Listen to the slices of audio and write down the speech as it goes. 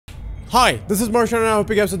Hi, this is Martian and I hope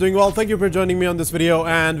you guys are doing well. Thank you for joining me on this video,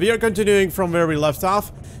 and we are continuing from where we left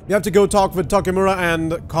off. We have to go talk with Takemura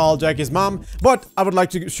and call Jackie's mom, but I would like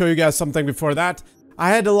to show you guys something before that. I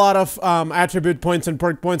had a lot of attribute points and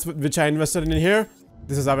perk points which I invested in here.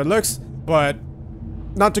 This is how it looks, but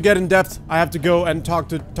not to get in depth, I have to go and talk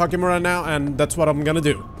to Takemura now, and that's what I'm gonna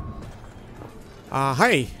do.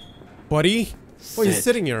 Hi, buddy. Oh, he's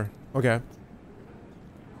sitting here. Okay.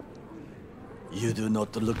 You do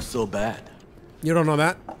not look so bad. You don't know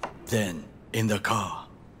that? Then, in the car,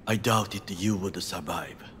 I doubted you would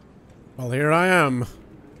survive. Well, here I am.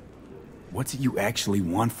 What's it you actually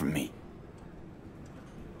want from me?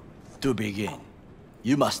 To begin,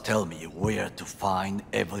 you must tell me where to find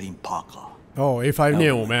Evelyn Parker. Oh, if I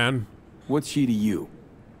knew, man. What's she to you?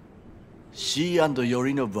 She and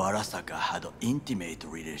Yorinobu Arasaka had intimate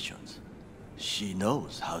relations. She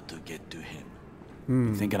knows how to get to him.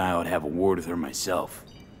 I'm thinking I ought to have a word with her myself.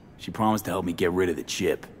 She promised to help me get rid of the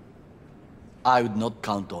chip. I would not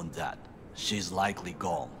count on that. She's likely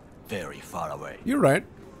gone, very far away. You're right.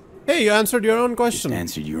 Hey, you answered your own question. Just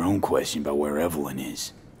answered your own question about where Evelyn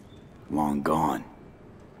is. Long gone.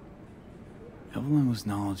 Evelyn was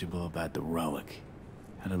knowledgeable about the relic.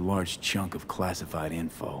 Had a large chunk of classified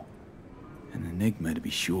info. An enigma to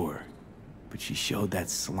be sure. But she showed that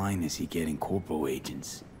slyness you get in corpo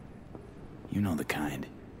agents. You know the kind.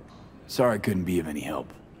 Sorry I couldn't be of any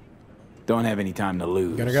help. Don't have any time to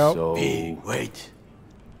lose. Gotta go. So... Hey, wait.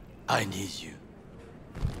 I need you.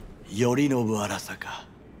 Yorinobu Arasaka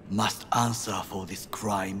must answer for this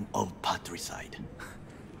crime of patricide.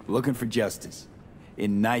 Looking for justice.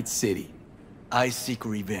 In Night City. I seek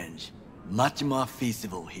revenge. Much more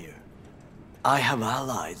feasible here. I have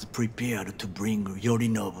allies prepared to bring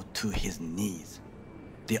Yorinobu to his knees.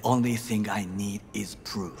 The only thing I need is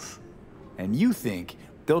proof. And you think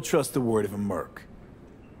they'll trust the word of a merc?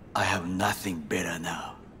 I have nothing better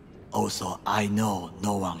now. Also, I know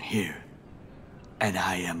no one here. And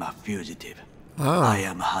I am a fugitive. I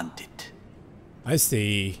am hunted. I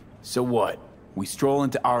see. So what? We stroll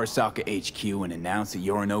into Arasaka HQ and announce that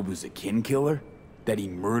Yorinobu's a kin killer? That he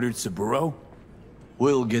murdered Saburo?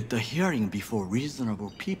 We'll get the hearing before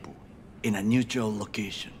reasonable people in a neutral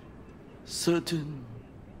location. Certain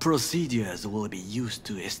procedures will be used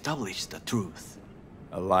to establish the truth.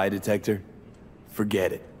 A lie detector?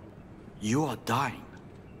 Forget it. You are dying.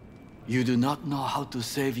 You do not know how to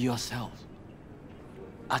save yourself.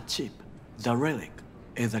 A chip, the relic,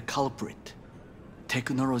 is a culprit.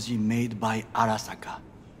 Technology made by Arasaka.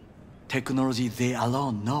 Technology they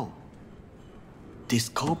alone know. This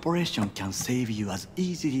corporation can save you as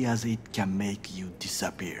easily as it can make you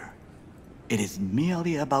disappear. It is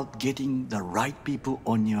merely about getting the right people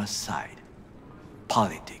on your side.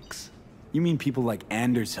 Politics. You mean people like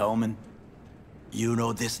Anders Hellman? You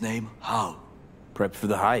know this name? How? Prepped for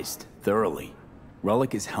the heist, thoroughly.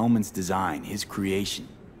 Relic is Hellman's design, his creation.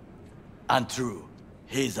 Untrue.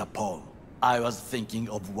 He's a pawn. I was thinking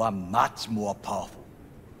of one much more powerful.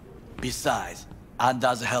 Besides,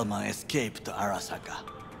 Anders Hellman escaped to Arasaka.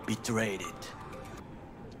 Betrayed it.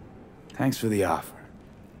 Thanks for the offer.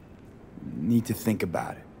 Need to think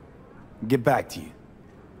about it. Get back to you.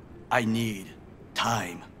 I need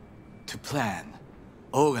time to plan,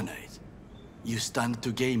 organize. You stand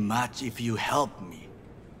to gain much if you help me.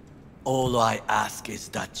 All I ask is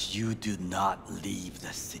that you do not leave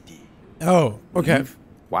the city. Oh, okay. Leave?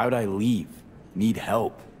 Why would I leave? Need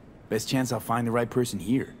help. Best chance I'll find the right person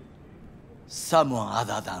here. Someone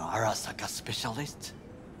other than Arasaka specialist?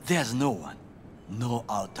 There's no one. No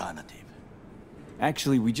alternative.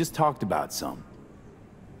 Actually, we just talked about some.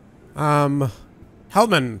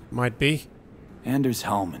 Hellman might be. Anders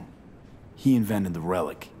Hellman. He invented the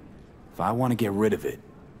relic. If I want to get rid of it,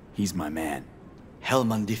 he's my man.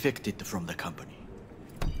 Hellman defected from the company.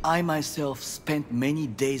 I myself spent many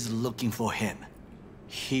days looking for him.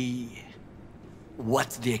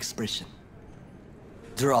 What's the expression?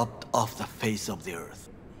 Dropped off the face of the earth.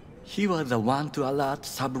 He was the one to alert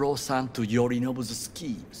Saburo-san to Yorinobu's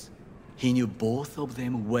schemes. He knew both of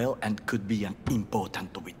them well and could be an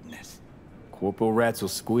important witness. Corporal rats will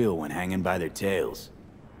squeal when hanging by their tails.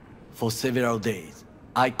 For several days,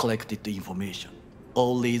 I collected the information.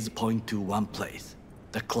 All leads point to one place,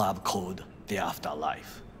 the club called the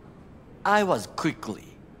Afterlife. I was quickly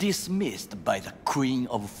dismissed by the queen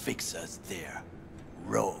of fixers there,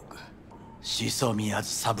 Rogue. She saw me as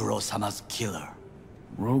Saburo-sama's killer.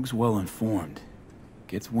 Rogue's well informed.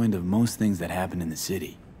 Gets wind of most things that happen in the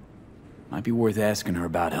city. Might be worth asking her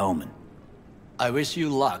about Hellman. I wish you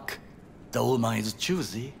luck. The woman is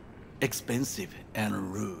choosy, expensive,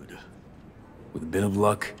 and rude. With a bit of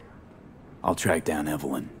luck, I'll track down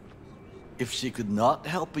Evelyn. If she could not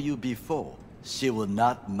help you before, she will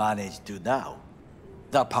not manage to now.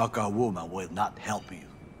 The Parker woman will not help you.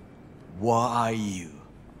 Where are you?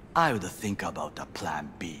 I would think about a plan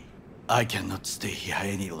B. I cannot stay here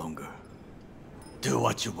any longer. Do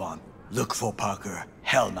what you want. Look for Parker,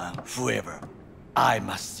 Hellman, whoever. I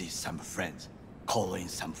must see some friends. Call in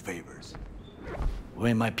some favors.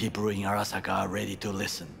 When my people in Arasaka are ready to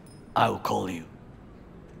listen, I will call you.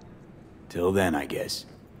 Till then, I guess.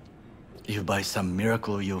 If by some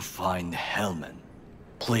miracle you find Hellman,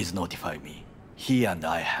 please notify me. He and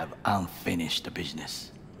I have unfinished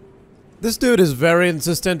business. This dude is very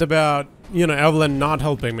insistent about, you know, Evelyn not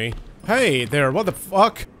helping me. Hey there, what the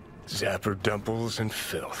fuck? Zapper dumples and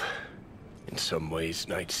filth. In some ways,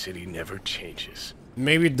 Night City never changes.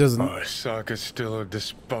 Maybe it doesn't. Arasaka's still a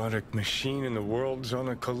despotic machine and the world's on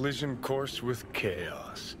a collision course with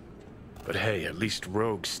chaos. But hey, at least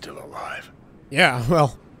Rogue's still alive. Yeah,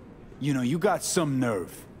 well. You know, you got some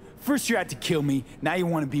nerve. First you had to kill me, now you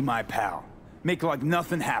want to be my pal. Make like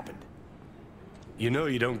nothing happened. You know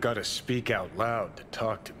you don't gotta speak out loud to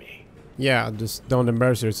talk to me. Yeah, just don't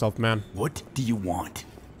embarrass yourself, man. What do you want?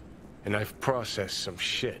 And I've processed some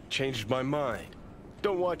shit, changed my mind.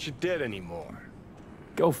 Don't want you dead anymore.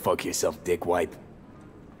 Go fuck yourself, dickwipe.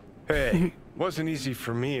 Hey, wasn't easy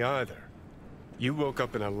for me either. You woke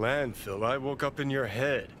up in a landfill, I woke up in your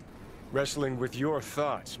head. Wrestling with your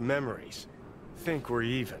thoughts, memories. Think we're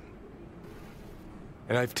even.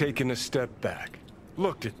 And I've taken a step back,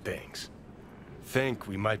 looked at things. Think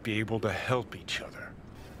we might be able to help each other.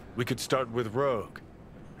 We could start with Rogue.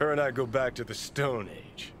 Her and I go back to the Stone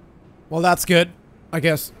Age. Well, that's good, I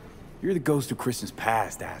guess. You're the ghost of Christmas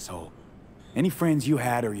past, asshole. Any friends you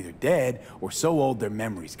had are either dead or so old their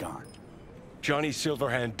memory's gone. Johnny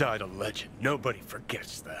Silverhand died a legend. Nobody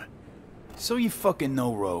forgets that. So you fucking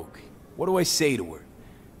know Rogue. What do I say to her?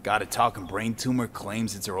 Got a talking brain tumor,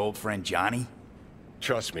 claims it's her old friend Johnny?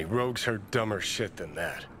 Trust me, Rogue's heard dumber shit than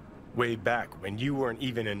that. Way back when you weren't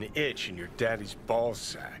even an itch in your daddy's ball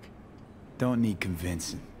sack. Don't need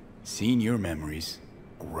convincing. Seeing your memories,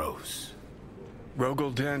 gross. Rogue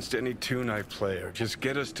will dance to any tune I play or just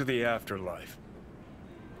get us to the afterlife.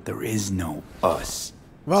 There is no us.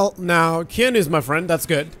 Well, now, Keanu is my friend, that's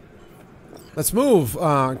good. Let's move.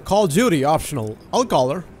 Call Judy, optional. I'll call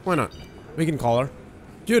her. Why not? We can call her.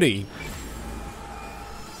 Judy.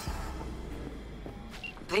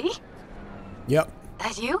 V? Yep.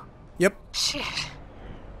 That you? Yep. Shit.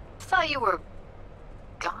 Thought you were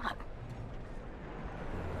gone.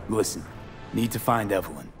 Listen, need to find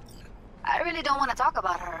Evelyn. I really don't want to talk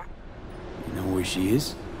about her. You know where she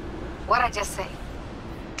is? What'd I just say?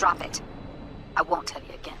 Drop it. I won't tell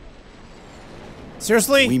you again.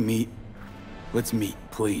 Seriously? We meet. Let's meet,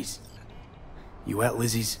 please. You at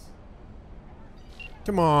Lizzie's?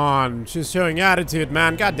 Come on, she's showing attitude,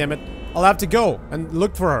 man. God damn it. I'll have to go and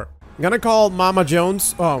look for her. I'm gonna call Mama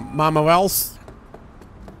Jones. Oh, Mama Wells.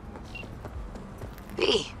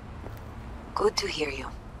 V. Good to hear you.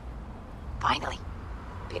 Finally.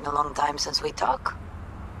 Been a long time since we talked.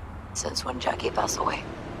 Since when Jackie passed away.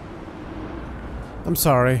 I'm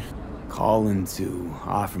sorry. Calling to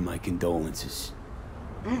offer my condolences.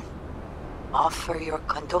 Offer your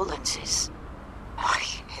condolences. Ay,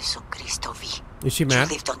 Jesucristo, V. Is she You mad?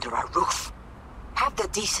 lived under our roof. Have the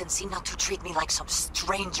decency not to treat me like some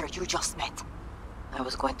stranger you just met. I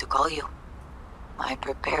was going to call you. I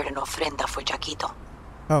prepared an ofrenda for Jaquito.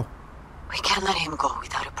 Oh. We can't let him go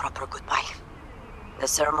without a proper goodbye. The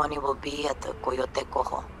ceremony will be at the Coyote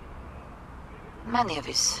Cojo. Many of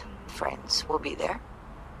his friends will be there.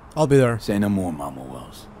 I'll be there. Say no more, Mama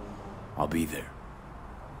Wells. I'll be there.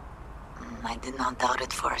 I did not doubt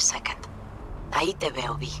it for a second. Ahí te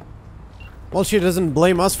veo, V. Well, she doesn't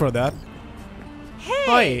blame us for that.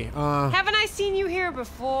 Hey! Hi, Haven't I seen you here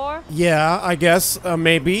before? yeah, I guess,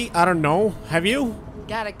 maybe. I don't know. Have you?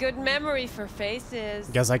 Got a good memory for faces.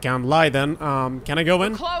 Guess I can't lie then. Can I go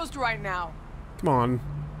in? Closed right now. Come on.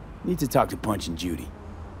 Need to talk to Punch and Judy.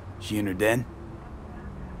 She in her den?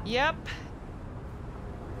 Yep.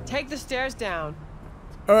 Take the stairs down.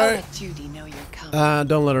 I'll Alright. let Judy know you're coming.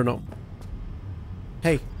 Don't let her know.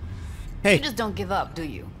 Hey. Hey. You just don't give up, do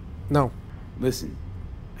you? No. Listen,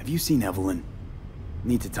 have you seen Evelyn?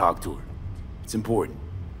 Need to talk to her. It's important.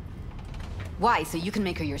 Why? So you can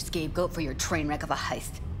make her your scapegoat for your train wreck of a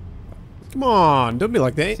heist. Come on. Don't be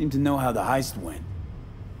like that. Seem to know how the heist went.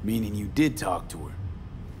 Meaning you did talk to her.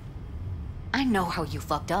 I know how you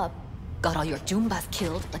fucked up. Got all your Jumbas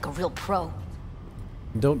killed like a real pro.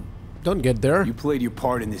 Don't get there. You played your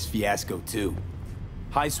part in this fiasco too.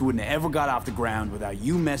 Heist wouldn't have ever got off the ground without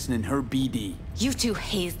you messing in her BD. You two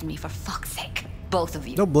hazed me for fuck's sake. Both of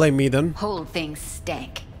you. Don't blame me then. Whole thing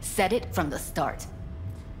stank. Said it from the start.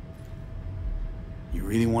 You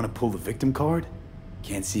really want to pull the victim card?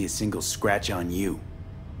 Can't see a single scratch on you.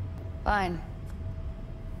 Fine.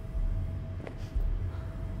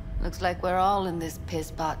 Looks like we're all in this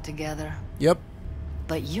piss pot together. Yep.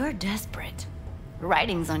 But you're desperate.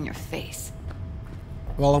 Writing's on your face.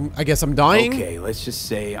 Well, I guess I'm dying. Okay, let's just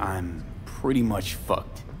say I'm pretty much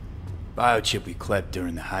fucked. Biochip we clept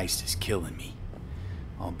during the heist is killing me.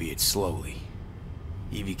 Albeit slowly.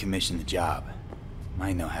 Evie commissioned the job.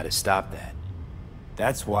 Might know how to stop that.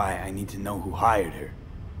 That's why I need to know who hired her.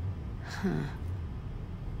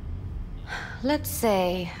 Let's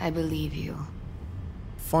say I believe you.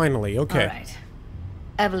 Finally, okay. Alright.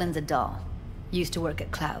 Evelyn's a doll. Used to work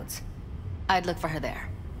at Clouds. I'd look for her there.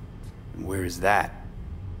 Where is that?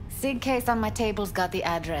 Sig case on my table's got the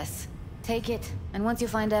address. Take it, and once you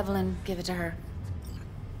find Evelyn, give it to her.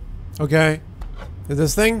 Okay. Is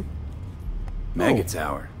this thing? Mega Oh.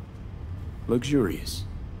 Tower. Luxurious.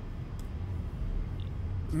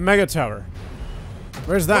 Mega Tower.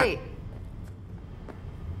 Where's that? Wait.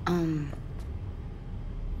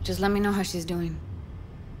 Just let me know how she's doing.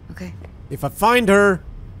 Okay? If I find her,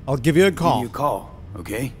 I'll give you a call. Give you a call,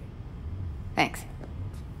 okay? Thanks.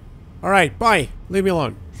 Alright, bye. Leave me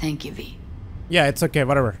alone. Thank you, V. Yeah, it's okay,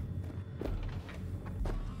 whatever.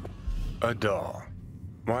 A doll.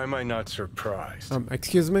 Why am I not surprised?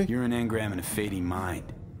 Excuse me? You're an engram and a fading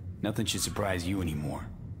mind. Nothing should surprise you anymore.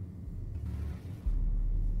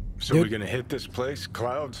 So Dude. we're gonna hit this place,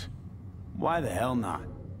 Clouds? Why the hell not?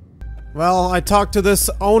 Well, I talked to this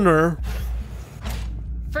owner.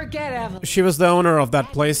 Forget Evelyn. She was the owner of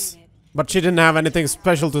that place. But she didn't have anything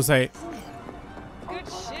special to say. Good shit.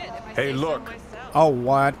 If I Hey, say so look. myself. Oh,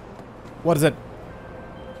 what? What is it?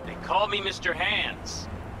 They call me Mr. Hands.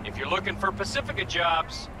 If you're looking for Pacifica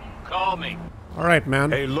jobs, call me. Alright,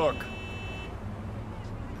 man. Hey, look.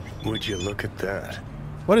 Would you look at that?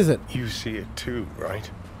 What is it? You see it too, right?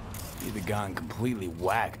 Either gone completely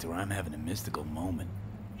whacked or I'm having a mystical moment.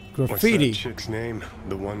 What's Graffiti. that chick's name?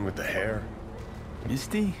 The one with the hair?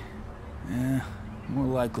 Misty? More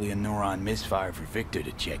likely a neuron misfire for Victor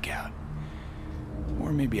to check out.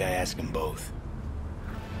 Or maybe I ask them both.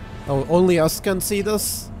 Oh, only us can see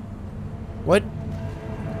this? What?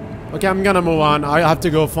 Okay, I'm gonna move on. I have to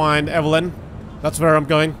go find Evelyn. That's where I'm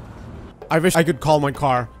going. I wish I could call my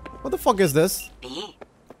car. What the fuck is this? B,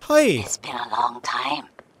 Hi. it's been a long time.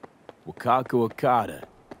 Wakako Okada,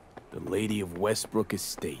 the Lady of Westbrook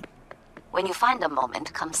Estate. When you find a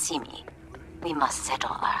moment, come see me. We must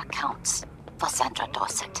settle our accounts for Sandra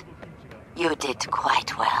Dorset. You did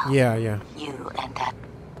quite well. Yeah, yeah. You and that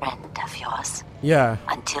friend of yours. Yeah.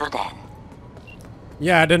 Until then.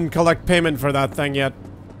 Yeah, I didn't collect payment for that thing yet.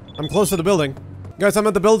 I'm close to the building. Guys, I'm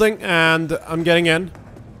at the building and I'm getting in.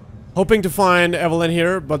 Hoping to find Evelyn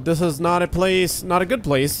here, but this is not a place, not a good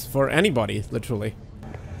place for anybody, literally.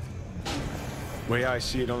 Way I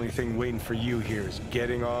see it, only thing waiting for you here is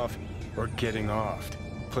getting off or getting offed.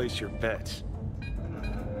 Place your bets.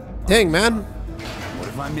 Dang, man. What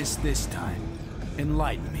if I miss this time?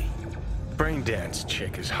 Enlighten me. Braindance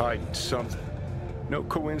chick is hiding something. No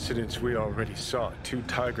coincidence we already saw 2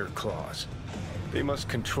 tiger claws. They must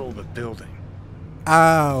control the building.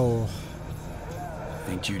 Ow. I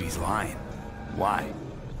think Judy's lying. Why?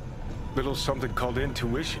 Little something called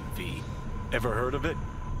intuition, V. Ever heard of it?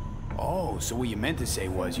 Oh, so what you meant to say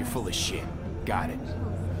was you're full of shit. Got it.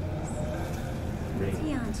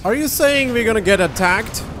 Are you saying we're gonna get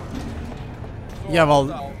attacked? Yeah,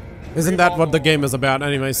 well, isn't that what the game is about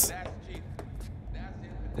anyways?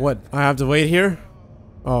 What? I have to wait here?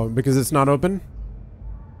 Oh, because it's not open?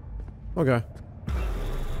 Okay.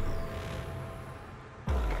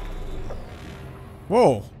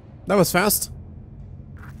 Whoa, that was fast.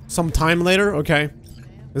 Some time later? Okay.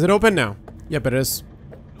 Is it open now? Yep, it is.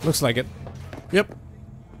 Looks like it. Yep.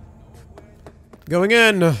 Going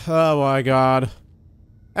in. Oh my god.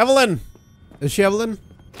 Evelyn! Is she Evelyn?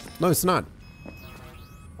 No, it's not.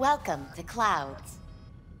 Welcome to Clouds,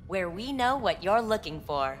 where we know what you're looking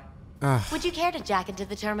for. Ah, Would you care to jack into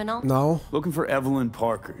the terminal? no. Looking for Evelyn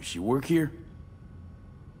Parker. She work here?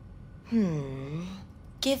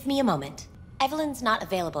 Give me a moment. Evelyn's not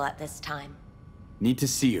available at this time. Need to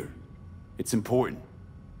see her. It's important.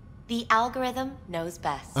 The algorithm knows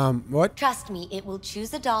best. What? Trust me, it will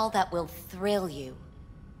choose a doll that will thrill you.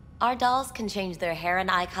 Our dolls can change their hair and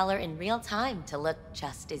eye color in real time to look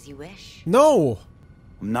just as you wish. No!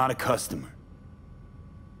 I'm not a customer.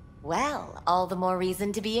 Well, all the more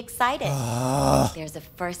reason to be excited. There's a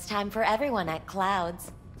first time for everyone at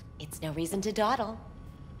Clouds. It's no reason to dawdle.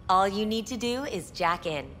 All you need to do is jack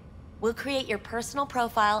in. We'll create your personal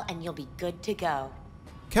profile and you'll be good to go.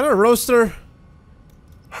 Can I roast her?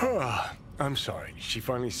 I'm sorry. Did she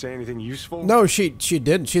finally say anything useful? No, she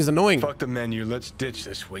didn't. She's annoying. Fuck the menu. Let's ditch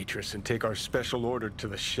this waitress and take our special order to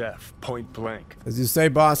the chef, point blank. As you say,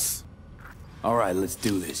 boss. All right, let's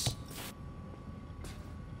do this.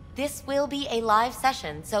 This will be a live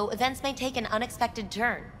session, so events may take an unexpected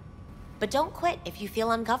turn. But don't quit if you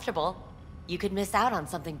feel uncomfortable. You could miss out on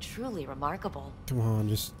something truly remarkable. Come on,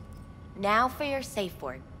 just... Now for your safe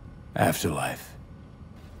word. Afterlife.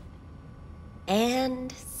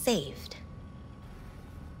 And saved.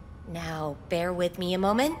 Now, bear with me a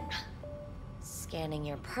moment. Scanning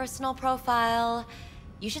your personal profile.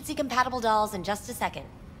 You should see compatible dolls in just a second.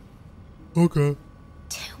 Okay.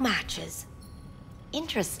 2 matches.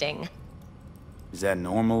 Interesting. Is that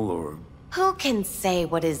normal or... Who can say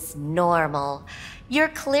what is normal? You're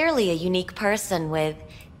clearly a unique person with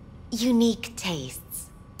unique tastes.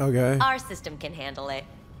 Okay. Our system can handle it.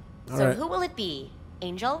 All So right. who will it be?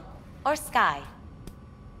 Angel or Sky?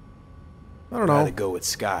 I don't Gotta know. go with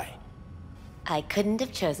Sky. I couldn't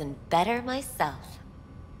have chosen better myself.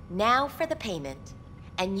 Now for the payment,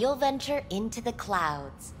 and you'll venture into the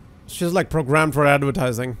clouds. She's like programmed for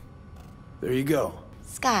advertising. There you go.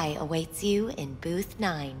 Sky awaits you in booth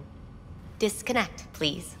 9. Disconnect,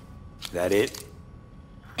 please. That it?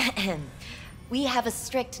 We have a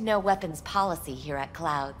strict no weapons policy here at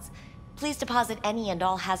Clouds. Please deposit any and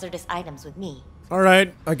all hazardous items with me.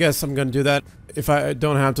 Alright, I guess I'm gonna do that. If I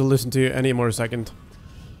don't have to listen to you any more second.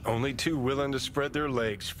 Only 2 willing to spread their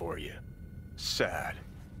legs for you. Sad.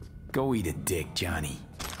 Go eat a dick, Johnny.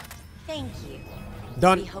 Thank you. We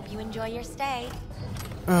Done. hope you enjoy your stay.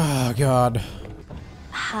 Oh, God.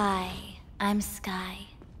 Hi, I'm Sky.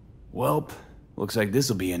 Welp, looks like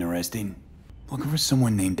this'll be interesting. Looking for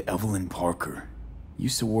someone named Evelyn Parker.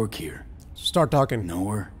 Used to work here. Start talking. Know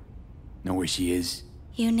her? Know where she is?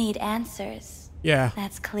 You need answers. Yeah.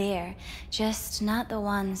 That's clear. Just not the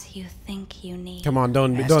ones you think you need. Come on,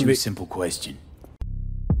 don't Asked you be... a simple question.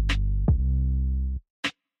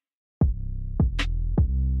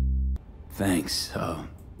 Thanks,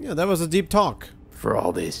 Yeah, that was a deep talk. for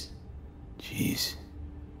all this. Jeez.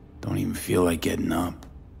 Don't even feel like getting up.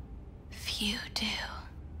 Few do.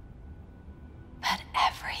 But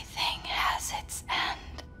everything has its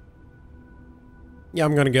end. Yeah,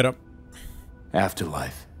 I'm gonna get up.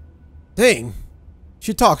 Afterlife. Dang.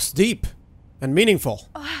 She talks deep and meaningful.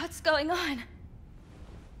 Oh, what's going on?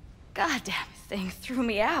 Goddamn thing threw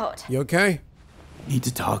me out. You okay? Need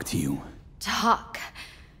to talk to you. Talk.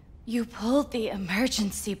 You pulled the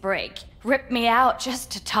emergency brake. Ripped me out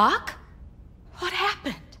just to talk? What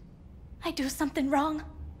happened? I do something wrong?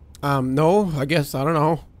 No, I guess, I don't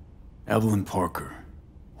know. Evelyn Parker.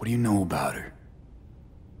 What do you know about her?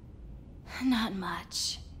 Not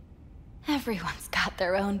much. Everyone's got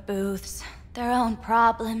their own booths, their own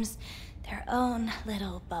problems, their own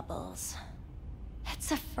little bubbles.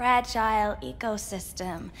 It's a fragile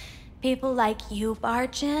ecosystem. People like you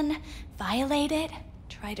barge in, violate it,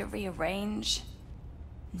 try to rearrange.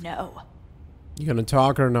 No. You gonna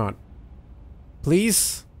talk or not?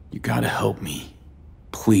 Please? You gotta help me.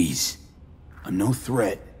 Please. I'm no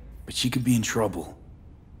threat, but she could be in trouble.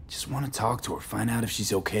 Just want to talk to her, find out if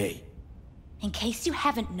she's okay. In case you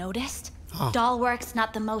haven't noticed, doll work's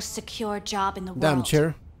not the most secure job in the world. Damn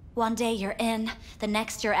chair. One day you're in, the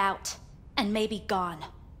next you're out, and maybe gone.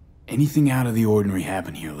 Anything out of the ordinary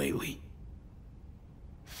happen here lately?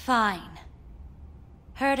 Fine.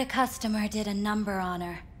 Heard a customer did a number on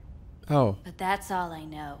her, Oh. but that's all I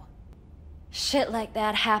know. Shit like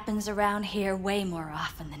that happens around here way more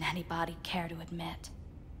often than anybody'd care to admit.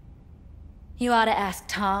 You ought to ask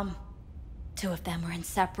Tom. 2 of them were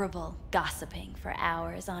inseparable, gossiping for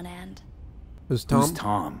hours on end. Who's Tom? Who's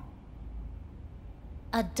Tom?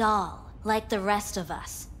 A doll, like the rest of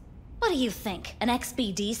us. What do you think, an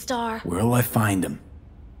XBD star? Where'll I find him?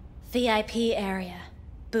 VIP area,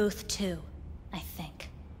 booth 2, I think.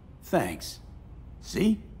 Thanks.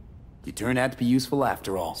 See? You turned out to be useful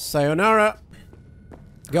after all. Sayonara.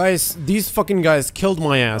 Guys, these fucking guys killed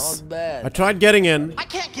my ass. I tried getting in. I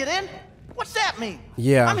can't get in? What's that mean?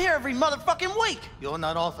 Yeah. I'm here every motherfucking week. You're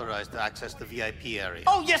not authorized to access the VIP area.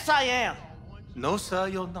 Oh, yes, I am. No, sir,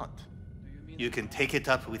 you're not. You can take it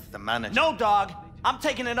up with the manager. No, dog. I'm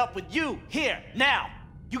taking it up with you, here, now.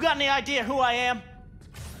 You got any idea who I am?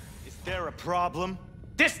 Is there a problem?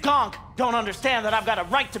 This gonk don't understand that I've got a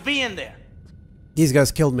right to be in there. These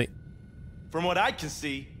guys killed me. From what I can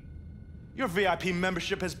see, your VIP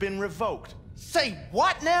membership has been revoked. Say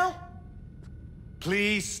what now?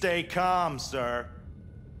 Please stay calm, sir.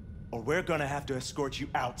 Or we're gonna have to escort you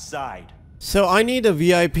outside. So I need a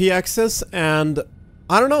VIP access, and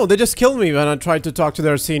I don't know, they just killed me when I tried to talk to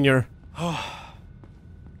their senior.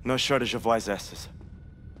 No shortage of wise asses.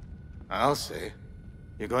 I'll say.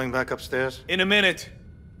 You're going back upstairs? In a minute.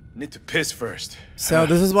 Need to piss first. So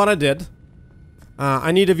this is what I did.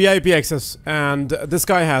 I need a VIP access, and this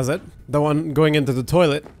guy has it. The one going into the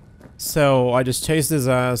toilet. So I just chased his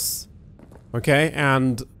ass. Okay,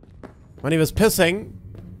 and when he was pissing,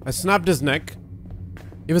 I snapped his neck.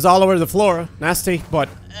 He was all over the floor. Nasty, but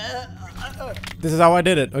this is how I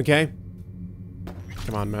did it, okay?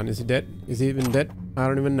 Come on, man. Is he dead? Is he even dead? I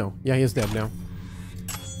don't even know. Yeah, he's dead now.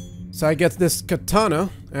 So I get this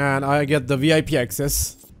katana, and I get the VIP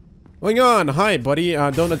access. Going on. Hi, buddy.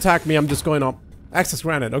 Don't attack me. I'm just going up. Access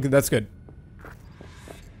granted. Okay, that's good.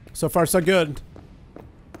 So far, so good.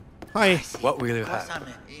 Hi. What will you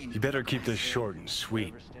have? You better keep this short and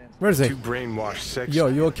sweet. Where is he? Too brainwashed sex. Yo,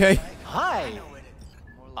 you okay? Hi.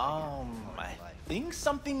 I think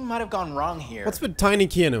something might have gone wrong here. What's with Tiny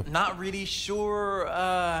Keanu? Not really sure.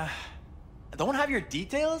 Don't have your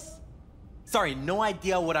details? Sorry, no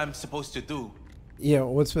idea what I'm supposed to do. Yeah,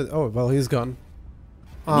 what's with... Oh, well, he's gone.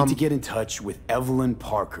 I need to get in touch with Evelyn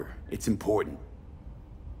Parker. It's important.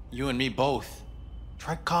 You and me both.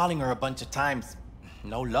 Tried calling her a bunch of times.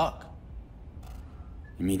 No luck.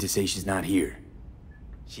 You mean to say she's not here?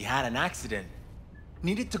 She had an accident.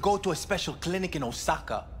 Needed to go to a special clinic in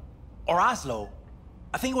Osaka. Or Oslo.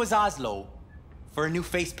 I think it was Oslo. For a new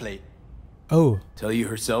faceplate. Oh. Tell you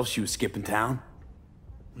herself she was skipping town?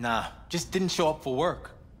 Nah, just didn't show up for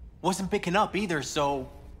work. Wasn't picking up either, so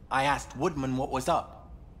I asked Woodman what was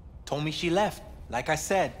up. Told me she left, like I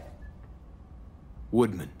said.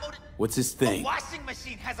 Woodman, what's his thing? Washing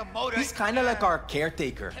machine has a motor. He's kinda like our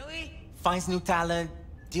caretaker. Finds new talent,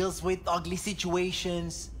 deals with ugly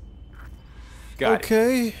situations.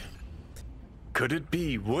 Okay. Could it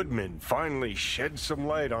be Woodman finally shed some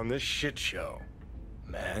light on this shit show?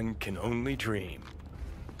 Man can only dream.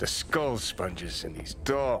 The skull sponges in these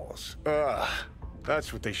dolls. Ugh.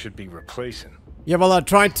 That's what they should be replacing. Yeah, well, I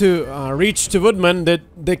tried to reach to Woodman.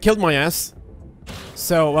 They killed my ass.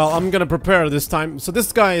 So, well, I'm gonna prepare this time. So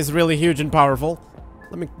this guy is really huge and powerful.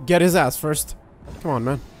 Let me get his ass first. Come on,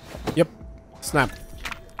 man. Yep. Snap.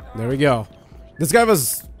 There we go. This guy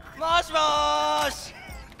was...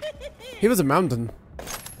 He was a mountain.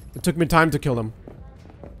 It took me time to kill him.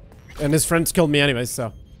 And his friends killed me anyway,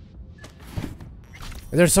 so...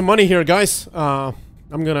 There's some money here, guys. I'm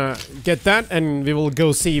gonna get that, and we will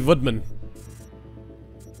go see Woodman.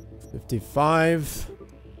 55.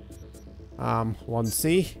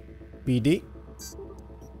 1C. BD.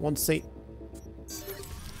 1C.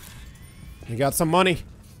 We got some money.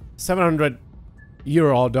 700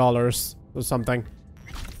 euro dollars or something.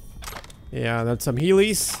 Yeah, that's some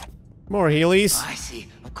Heelys. More Heelys. Oh, I see.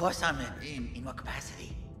 Of course I'm in what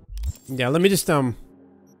capacity? Yeah, let me just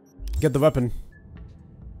get the weapon.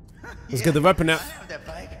 Let's get the weapon out.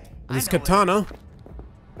 This katana.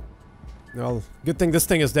 Well, good thing this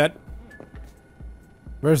thing is dead.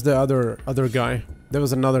 Where's the other guy? There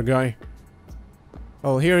was another guy.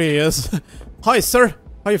 Oh, here he is. Hi, sir.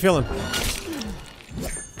 How you feeling?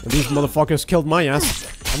 These motherfuckers killed my ass.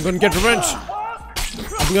 I'm gonna get revenge.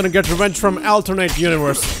 I'm gonna get revenge from alternate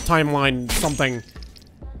universe timeline something.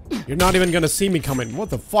 You're not even gonna see me coming. What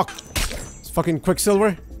the fuck? It's fucking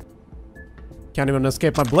Quicksilver. Can't even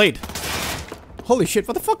escape my blade. Holy shit,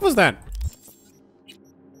 what the fuck was that?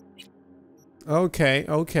 Okay,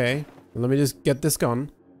 okay. Let me just get this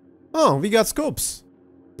gun. Oh, we got scopes.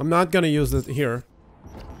 I'm not gonna use it here.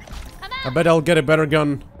 I bet I'll get a better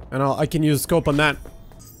gun, and I can use scope on that.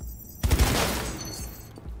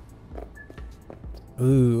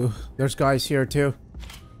 Ooh, there's guys here too.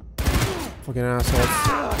 Fucking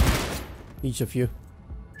assholes. Each of you.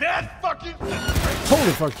 That fucking...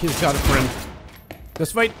 Holy fuck, he's got a friend.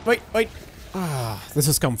 Just wait, wait, wait. Ah, this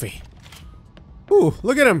is comfy. Ooh,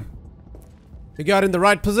 look at him. We got in the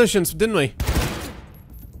right positions, didn't we?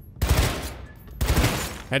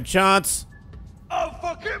 Headshots. I'll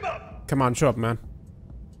fuck him up. Come on, show up, man.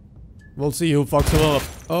 We'll see who fucks who up.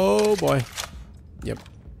 Oh boy. Yep.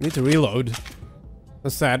 Need to reload.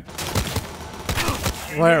 That's sad.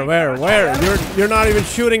 Where? You're not even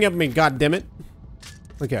shooting at me, god damn it.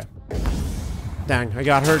 Okay. Dang, I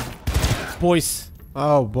got hurt. Boys.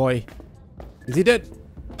 Oh boy. Is he dead?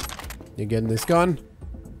 You getting this gun?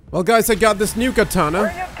 Well guys, I got this new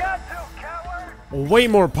katana. Way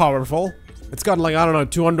more powerful. It's got like, I don't know,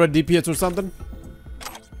 200 DPS or something.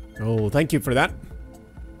 Oh, thank you for that.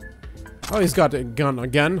 Oh, he's got a gun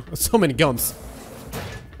again. So many guns.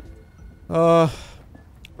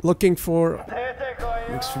 Looking for...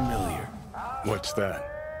 Looks familiar. What's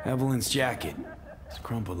that? Evelyn's jacket. It's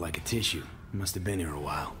crumpled like a tissue. Must have been here a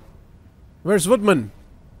while. Where's Woodman?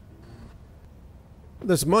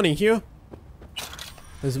 There's money here.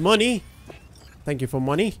 There's money. Thank you for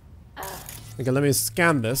money. Okay, let me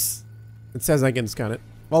scan this. It says I can scan it.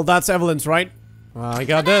 Well, that's Evelyn's, right? I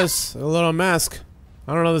got this. A little mask.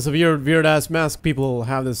 I don't know, this is a weird ass mask. People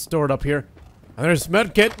have this stored up here. And there's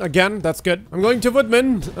medkit again. That's good. I'm going to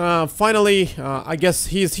Woodman. Finally, I guess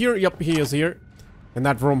he is here. Yep, he is here. In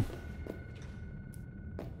that room.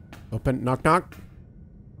 Open. Knock, knock.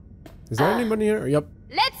 Is there anybody here? Yep.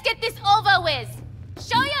 Let's get this over with.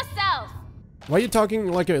 Show yourself. Why are you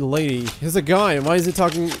talking like a lady? He's a guy. Why is he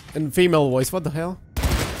talking in female voice? What the hell?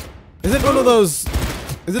 Is it one of those?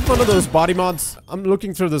 Is it one of those body mods? I'm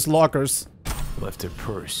looking through this lockers. Left her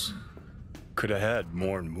purse. Could have had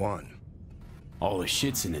more than one. All the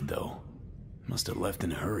shit's in it though. Must have left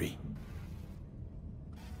in a hurry.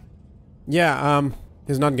 Yeah,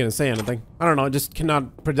 he's not gonna say anything. I don't know, I just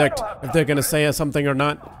cannot predict if they're gonna say something or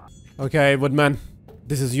not. Okay, Woodman.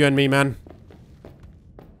 This is you and me, man.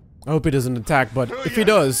 I hope he doesn't attack, but if he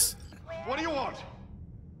does... What do you want?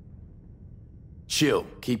 Chill,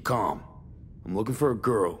 keep calm. I'm looking for a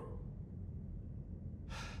girl.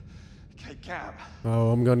 Okay, Cam.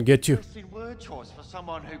 Oh, I'm gonna get you. Interesting word choice for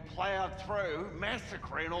someone who plowed through,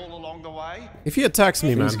 massacring all along the way. If he attacks me,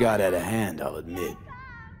 man... Things got out of hand, I'll admit.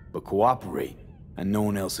 But cooperate, and no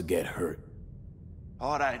one else will get hurt.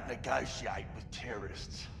 I don't negotiate with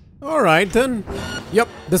terrorists. Alright then. Yep,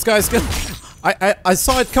 this guy's gonna... I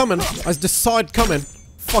saw it coming. I just saw it coming.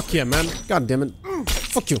 Fuck yeah, man. God damn it.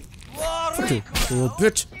 Fuck you. Fuck you, you little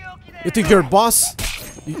bitch. You think you're a boss?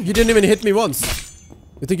 You didn't even hit me once.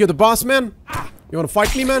 You think you're the boss, man? You wanna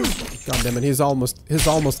fight me, man? God damn it, he's almost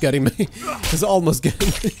getting me. He's almost getting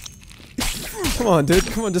me. Come on, dude.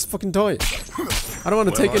 Come on, just fucking do it. I don't want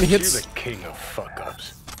to take any hits. You're the king of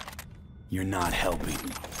fuck-ups. You're not helping.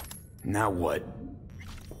 Now what?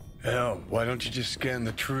 Hell, why don't you just scan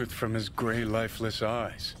the truth from his gray, lifeless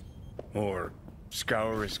eyes? Or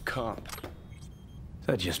scour his comp?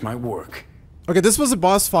 That just might work. Okay, this was a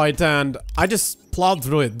boss fight and I just plowed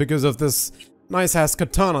through it because of this nice-ass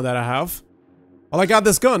katana that I have. Well, I got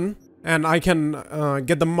this gun and I can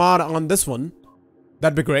get the mod on this one.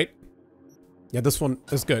 That'd be great. Yeah, this one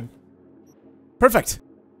is good. Perfect.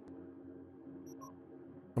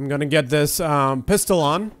 I'm gonna get this pistol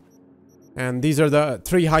on. And these are the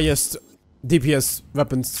 3 highest DPS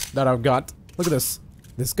weapons that I've got. Look at this.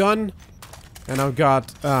 This gun. And I've got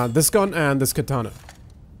this gun and this katana.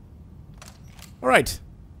 Alright.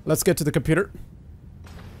 Let's get to the computer.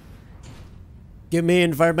 Give me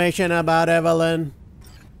information about Evelyn.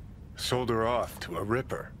 Sold her off to a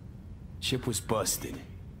Ripper. Chip was busted.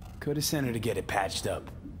 Could have sent her to get it patched up.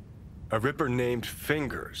 A Ripper named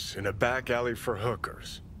Fingers in a back alley for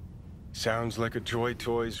hookers. Sounds like a Joy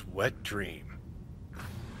Toy's wet dream.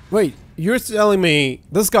 Wait, you're telling me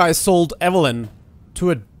this guy sold Evelyn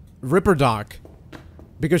to a Ripper doc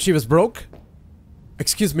because she was broke?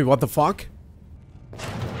 Excuse me, what the fuck?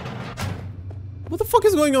 What the fuck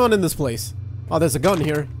is going on in this place? Oh, there's a gun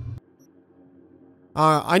here.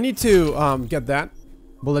 I need to get that.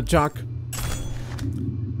 Bullet jock.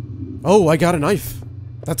 Oh, I got a knife.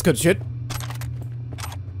 That's good shit.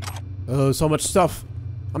 Oh, so much stuff.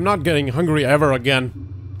 I'm not getting hungry ever again.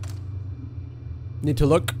 Need to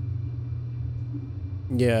look.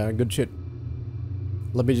 Yeah, good shit.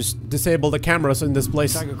 Let me just disable the cameras in this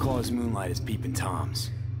place. Tiger Claw's moonlight is peeping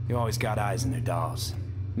toms. They always got eyes in their dolls.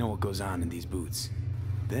 Know what goes on in these boots.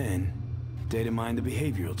 Then, data mine the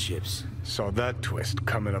behavioral chips. Saw that twist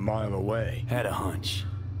coming a mile away. Had a hunch.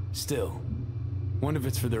 Still, wonder if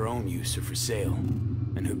it's for their own use or for sale.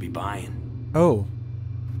 And who'd be buying. Oh.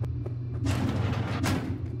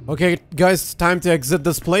 Okay, guys, time to exit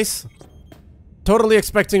this place. Totally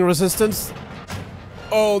expecting resistance.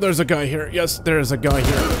 Oh, there's a guy here. Yes, there's a guy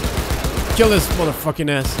here. Kill his motherfucking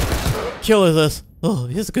ass. Kill his ass. Oh,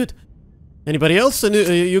 he's good. Anybody else?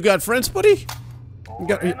 You got friends, buddy?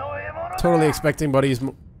 Totally expecting buddies.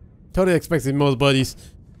 Totally expecting most buddies.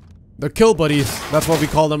 The kill buddies. That's what we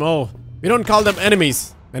call them. Oh, we don't call them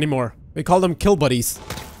enemies anymore. We call them kill buddies.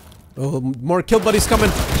 Oh, more kill buddies coming.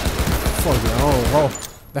 Fuck yeah. Oh.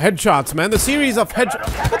 The headshots, man. The series of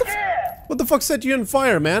headshots. What the fuck set you on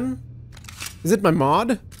fire, man? Is it my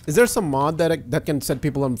mod? Is there some mod that can set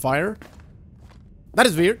people on fire? That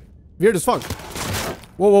is weird. Weird as fuck.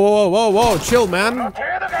 Whoa, whoa, whoa, whoa, whoa. Chill, man.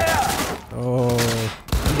 Oh.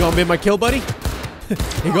 You gonna be my kill buddy?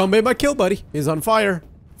 You gonna be my kill buddy? He's on fire.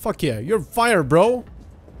 Fuck yeah. You're on fire, bro.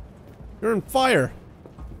 You're on fire.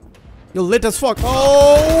 You're lit as fuck.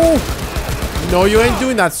 Oh! No, you ain't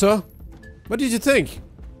doing that, sir. What did you think?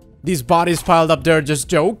 These bodies piled up there just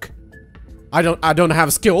joke. I don't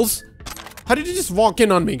have skills. How did you just walk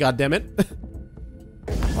in on me, goddammit?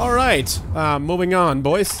 Alright, moving on,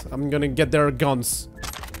 boys. I'm gonna get their guns.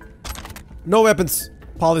 No weapons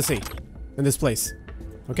policy in this place.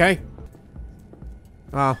 Okay?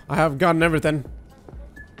 I have gotten everything.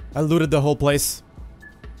 I looted the whole place.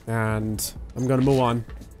 And I'm gonna move on.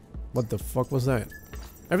 What the fuck was that?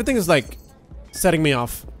 Everything is like setting me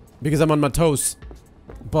off because I'm on my toes.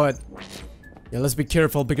 But yeah, let's be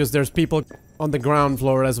careful because there's people on the ground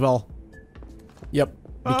floor as well. Yep,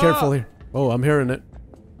 be careful here. Oh, I'm hearing it.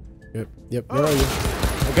 Yep, where are you?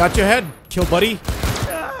 I got your head, kill buddy.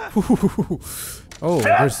 Oh,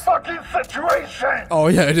 there's fucking situation. Oh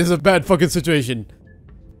yeah, it is a bad fucking situation.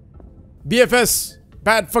 BFS,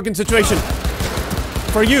 bad fucking situation.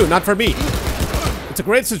 For you, not for me. It's a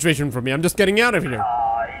great situation for me. I'm just getting out of here.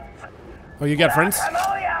 Oh, you got friends?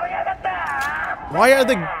 Why are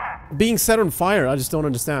they being set on fire? I just don't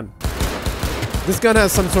understand. This gun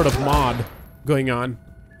has some sort of mod going on.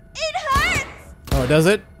 It hurts! Oh, does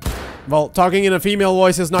it? Well, talking in a female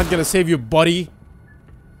voice is not gonna save you, buddy.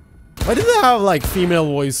 Why do they have, like, female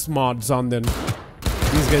voice mods on them?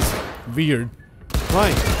 These guys, weird.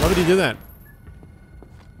 Why? Why would you do that?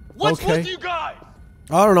 What's with you guys?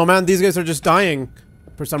 I don't know, man. These guys are just dying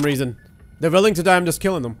for some reason. They're willing to die. I'm just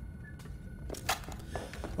killing them.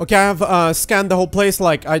 Okay, I have scanned the whole place.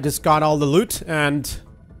 Like, I just got all the loot and,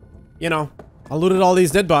 you know, I looted all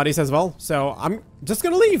these dead bodies as well. So I'm just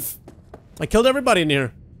gonna leave. I killed everybody in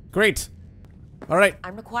here. Great. All right.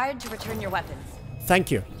 I'm required to return your weapons.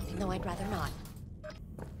 Thank you. Even though I'd rather not.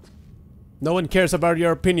 No one cares about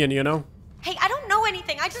your opinion, you know? Hey, I don't know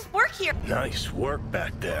anything. I just work here. Nice work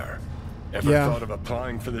back there. Ever thought of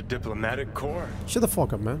applying for the diplomatic corps? Shut the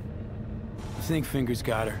fuck up, man. I think Fingers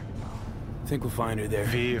got her. I think we'll find her there.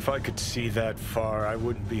 V, if I could see that far, I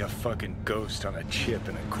wouldn't be a fucking ghost on a chip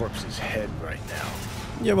in a corpse's head right now.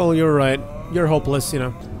 Yeah, well, you're right. You're hopeless, you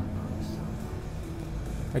know.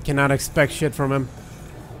 I cannot expect shit from him.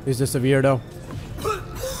 He's just a weirdo.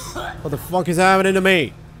 What the fuck is happening to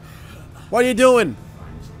me? What are you doing?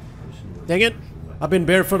 Dang it. I've been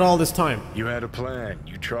barefoot all this time. You had a plan.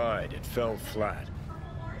 You tried. It fell flat.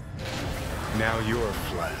 Now you're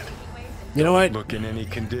flat. You know what? Look in any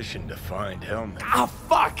condition to find helmet. Ah,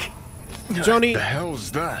 fuck! Johnny. The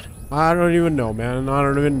hell's that? I don't even know, man. I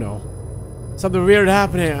don't even know. Something weird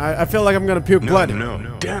happening. I feel like I'm gonna puke blood.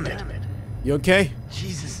 No, damn it. You okay?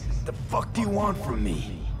 Jesus, what the fuck do you want from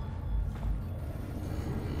me?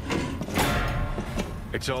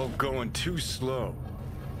 It's all going too slow.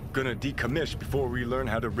 Gonna decommission before we learn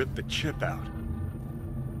how to rip the chip out.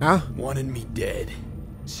 Huh? Wanted me dead.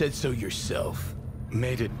 Said so yourself.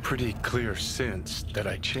 Made it pretty clear since that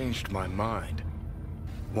I changed my mind.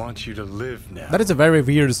 Want you to live now. That is a very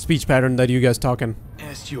weird speech pattern that you guys talking.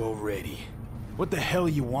 Asked you already. What the hell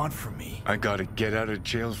you want from me? I got a get out of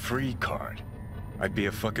jail free card. I'd be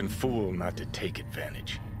a fucking fool not to take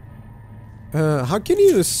advantage. How can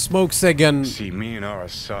you smoke Segan? See, me and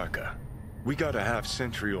Arasaka, we got a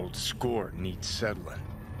half-century-old score needs settling,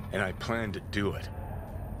 and I plan to do it.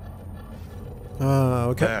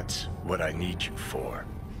 Okay. That's what I need you for.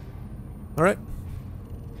 Alright.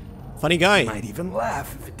 Funny guy. Might even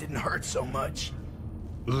laugh if it didn't hurt so much.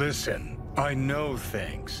 Listen, I know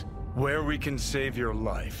things. Where we can save your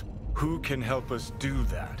life. Who can help us do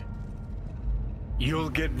that? You'll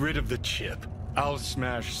get rid of the chip. I'll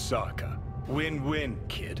smash Sokka. Win-win,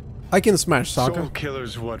 kid. I can smash Sokka. Soul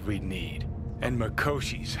Killer's what we need. And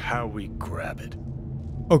Makoshi's how we grab it.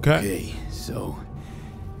 Okay. So...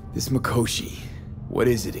 this Mikoshi, what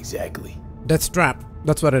is it exactly? Death Strap.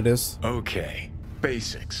 That's what it is. Okay.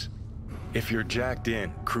 Basics. If you're jacked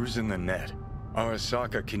in, cruising the net,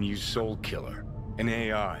 Arasaka can use Soul Killer, an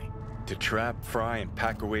AI, to trap, fry, and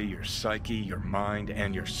pack away your psyche, your mind,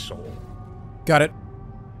 and your soul. Got it.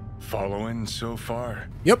 Following so far?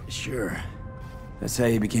 Yep. Sure. That's how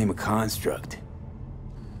you became a construct.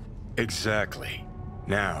 Exactly.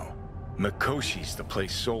 Now, Makoshi's the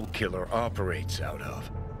place Soul Killer operates out of,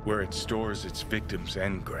 where it stores its victims'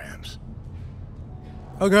 engrams.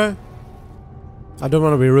 Okay. I don't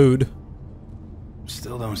want to be rude.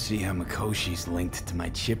 Still don't see how Makoshi's linked to my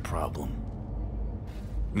chip problem.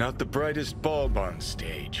 Not the brightest bulb on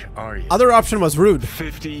stage, are you? Other option was rude.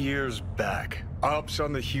 50 years back, ops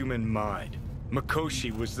on the human mind.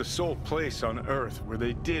 Mikoshi was the sole place on Earth where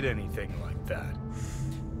they did anything like that.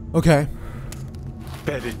 Okay.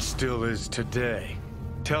 Bet it still is today.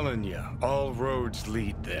 Telling ya, all roads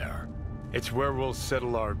lead there. It's where we'll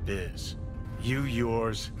settle our biz. You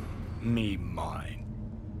yours, me mine.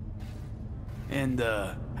 And,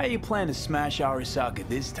 how you plan to smash Arasaka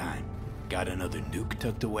this time? Got another nuke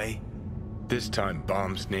tucked away? This time,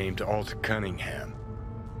 bomb's named Alt Cunningham.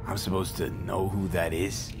 I'm supposed to know who that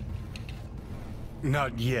is?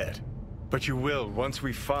 Not yet, but you will once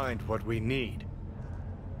we find what we need.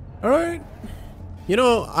 Alright. You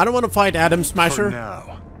know, I don't want to fight Adam Smasher. For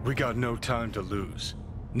now, we got no time to lose.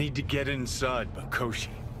 Need to get inside Makoshi.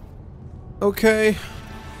 Okay.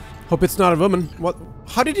 Hope it's not a woman. What?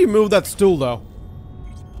 How did you move that stool, though?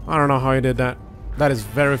 I don't know how you did that. That is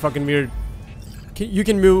very fucking weird. You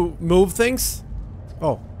can move things?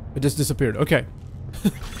 Oh, it just disappeared. Okay.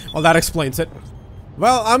 Well, that explains it.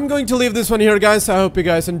 Well, I'm going to leave this one here, guys. I hope you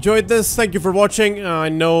guys enjoyed this. Thank you for watching. I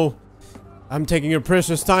know I'm taking your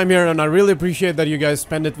precious time here, and I really appreciate that you guys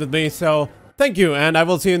spend it with me. So, thank you, and I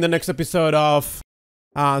will see you in the next episode of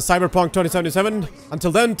Cyberpunk 2077.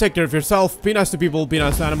 Until then, take care of yourself. Be nice to people. Be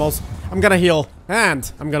nice to animals. I'm gonna heal,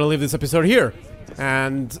 and I'm gonna leave this episode here.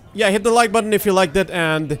 And yeah, hit the like button if you liked it,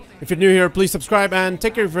 and if you're new here, please subscribe and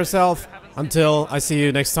take care of yourself until I see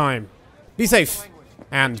you next time. Be safe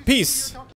and peace.